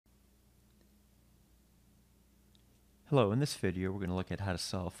Hello, in this video we're going to look at how to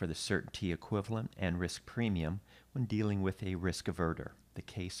solve for the certainty equivalent and risk premium when dealing with a risk averter, the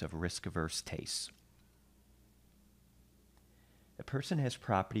case of risk-averse case. A person has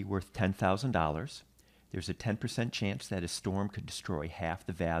property worth $10,000. There's a 10% chance that a storm could destroy half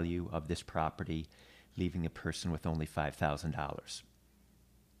the value of this property, leaving the person with only $5,000.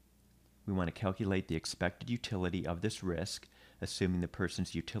 We want to calculate the expected utility of this risk, assuming the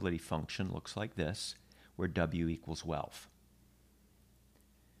person's utility function looks like this, where W equals wealth.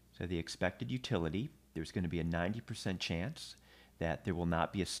 So the expected utility, there's going to be a 90% chance that there will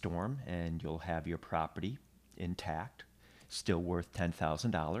not be a storm and you'll have your property intact, still worth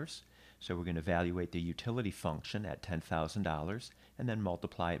 $10,000. So we're going to evaluate the utility function at $10,000 and then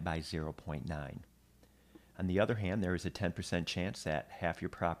multiply it by 0.9. On the other hand, there is a 10% chance that half your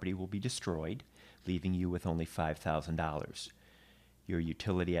property will be destroyed, leaving you with only $5,000. Your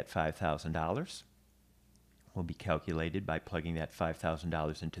utility at $5,000 will be calculated by plugging that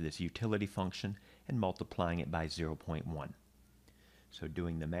 $5,000 into this utility function and multiplying it by 0.1. So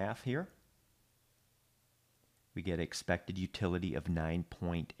doing the math here, we get expected utility of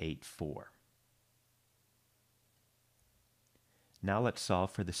 9.84. Now let's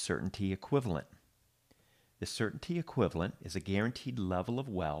solve for the certainty equivalent. The certainty equivalent is a guaranteed level of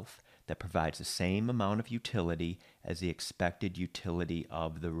wealth that provides the same amount of utility as the expected utility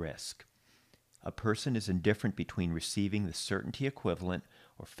of the risk. A person is indifferent between receiving the certainty equivalent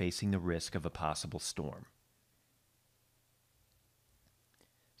or facing the risk of a possible storm.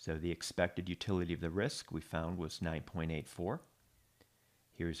 So the expected utility of the risk we found was 9.84.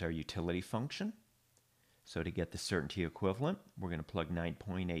 Here's our utility function. So to get the certainty equivalent, we're going to plug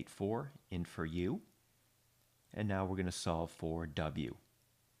 9.84 in for U. And now we're going to solve for W.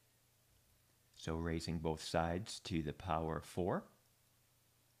 So raising both sides to the power of 4.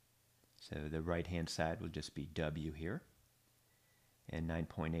 So the right-hand side will just be W here. And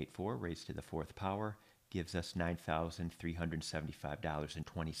 9.84 raised to the fourth power gives us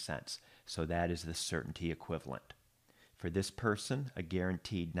 $9,375.20. So that is the certainty equivalent. For this person, a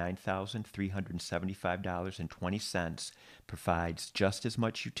guaranteed $9,375.20 provides just as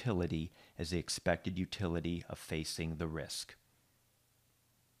much utility as the expected utility of facing the risk.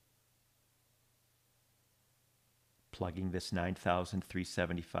 Plugging this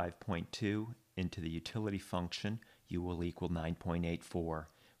 9,375.2 into the utility function, U will equal 9.84,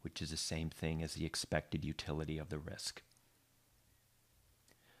 which is the same thing as the expected utility of the risk.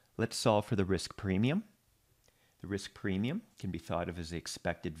 Let's solve for the risk premium. The risk premium can be thought of as the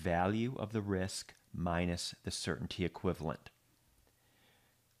expected value of the risk minus the certainty equivalent.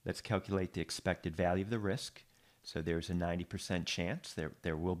 Let's calculate the expected value of the risk. So there's a 90% chance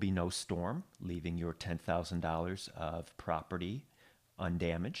there will be no storm, leaving your $10,000 of property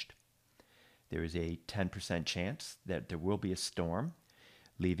undamaged. There is a 10% chance that there will be a storm,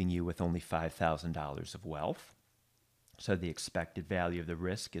 leaving you with only $5,000 of wealth. So the expected value of the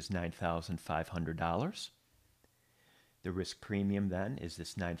risk is $9,500. The risk premium then is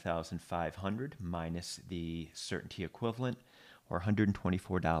this $9,500 minus the certainty equivalent, or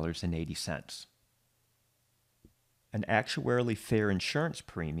 $124.80. An actuarially fair insurance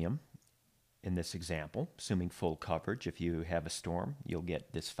premium, in this example, assuming full coverage, if you have a storm, you'll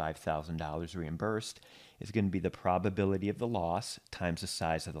get this $5,000 reimbursed, is going to be the probability of the loss times the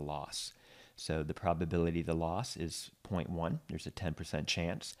size of the loss. So the probability of the loss is 0.1, there's a 10%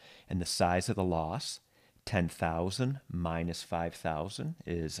 chance, and the size of the loss, 10,000 minus 5,000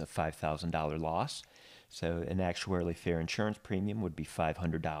 is a $5,000 loss. So an actuarially fair insurance premium would be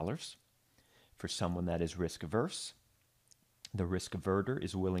 $500. For someone that is risk averse, the risk averter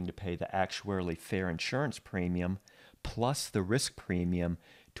is willing to pay the actuarially fair insurance premium plus the risk premium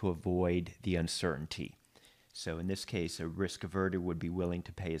to avoid the uncertainty. So in this case, a risk averter would be willing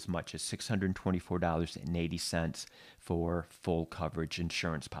to pay as much as $624.80 for full coverage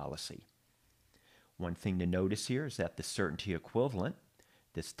insurance policy. One thing to notice here is that the certainty equivalent,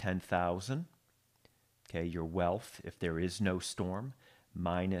 this $10,000, okay, your wealth if there is no storm,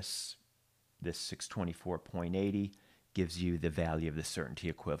 minus this $624.80 gives you the value of the certainty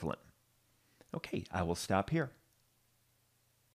equivalent. Okay, I will stop here.